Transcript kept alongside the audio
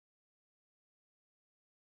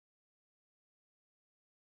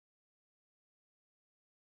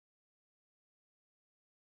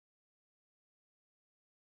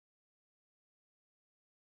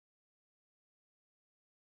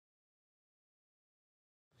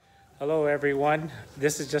Hello everyone,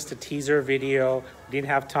 this is just a teaser video. We didn't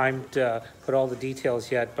have time to put all the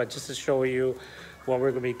details yet, but just to show you what we're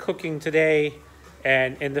going to be cooking today,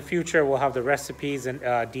 and in the future we'll have the recipes and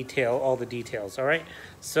all the details. All right,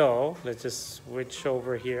 so let's just switch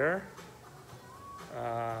over here.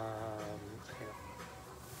 All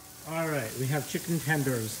right, we have chicken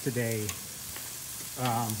tenders today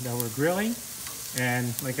that we're grilling,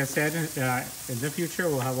 and like I said, in the future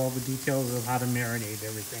we'll have all the details of how to marinate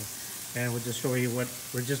everything. And we'll just show you we're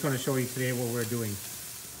just going to show you today what we're doing.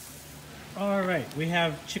 All right, we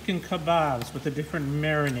have chicken kebabs with the different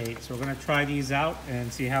marinades. We're going to try these out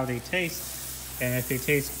and see how they taste. And if they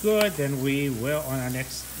taste good, then we will, on our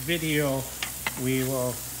next video, we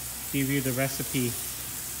will give you the recipe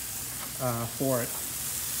for it.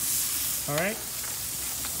 All right,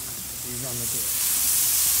 these on the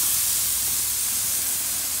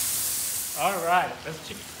grill. All right,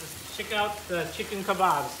 let's check out the chicken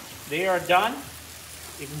kebabs. They are done.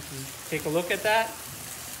 You can take a look at that.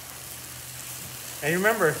 And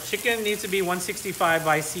remember, chicken needs to be 165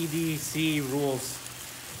 by CDC rules.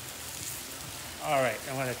 All right,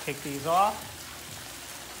 I'm gonna take these off.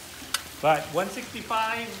 But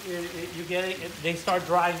 165, you get it, they start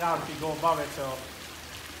drying out if you go above it, so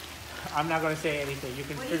I'm not gonna say anything. You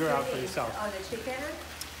can figure out for yourself. On the chicken?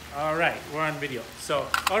 All right, we're on video. So,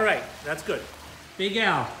 all right, that's good. Big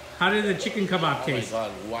Al, how did the chicken kebab taste? Oh my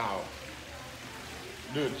God, wow.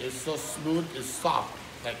 Dude, it's so smooth, it's soft,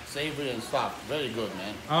 like savory and soft. Very good,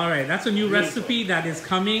 man. All right, that's a new recipe that is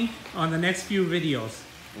coming on the next few videos.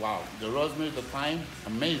 Wow, the rosemary, the thyme,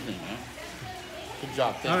 amazing, man. Good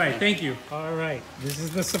job. Thanks, all right, man. thank you. All right, this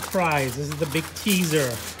is the surprise. This is the big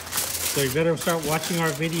teaser. So you better start watching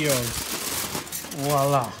our videos.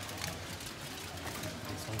 Voila.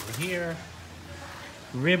 This over here.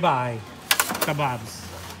 Ribeye Kabobs.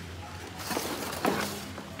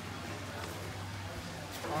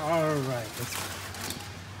 All right, let's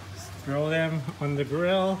throw them on the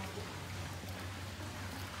grill.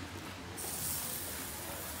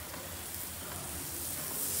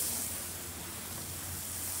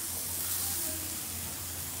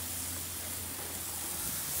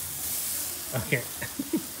 Okay,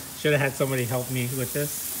 should have had somebody help me with this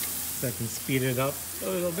so I can speed it up a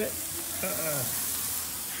little bit.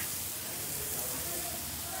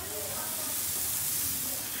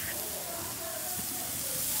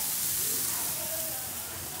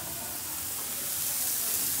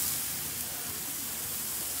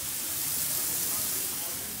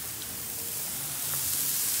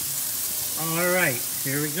 All right,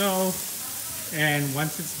 here we go. And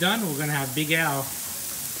once it's done, we're gonna have Big Al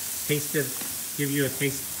taste it, give you a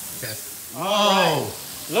taste test. Oh!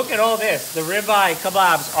 Right. Look at all this. The ribeye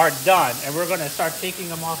kebabs are done, and we're gonna start taking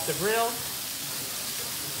them off the grill.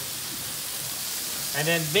 And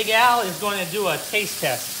then Big Al is going to do a taste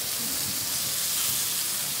test.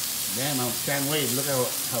 Damn, I can't wait. Look at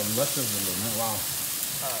how luscious it is, man. Wow.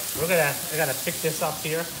 I gotta pick this up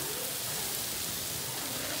here.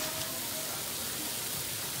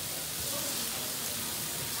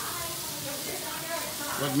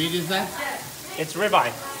 What meat is that? It's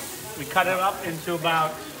ribeye. We cut it up into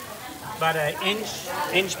about an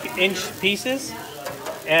inch pieces,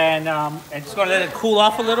 and just gonna let it cool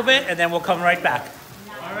off a little bit, and then we'll come right back.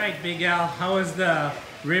 All right, Big Al, how is the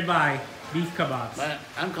ribeye beef kebabs? Man,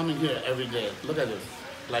 I'm coming here every day. Look at this.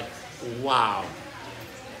 Like, wow.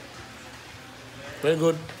 Very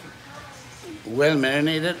good. Well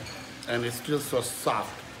marinated, and it's still so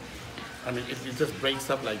soft. I mean, it just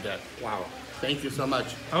breaks up like that. Wow. Thank you so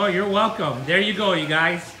much. Oh, you're welcome. There you go, you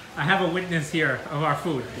guys. I have a witness here of our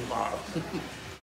food. Wow.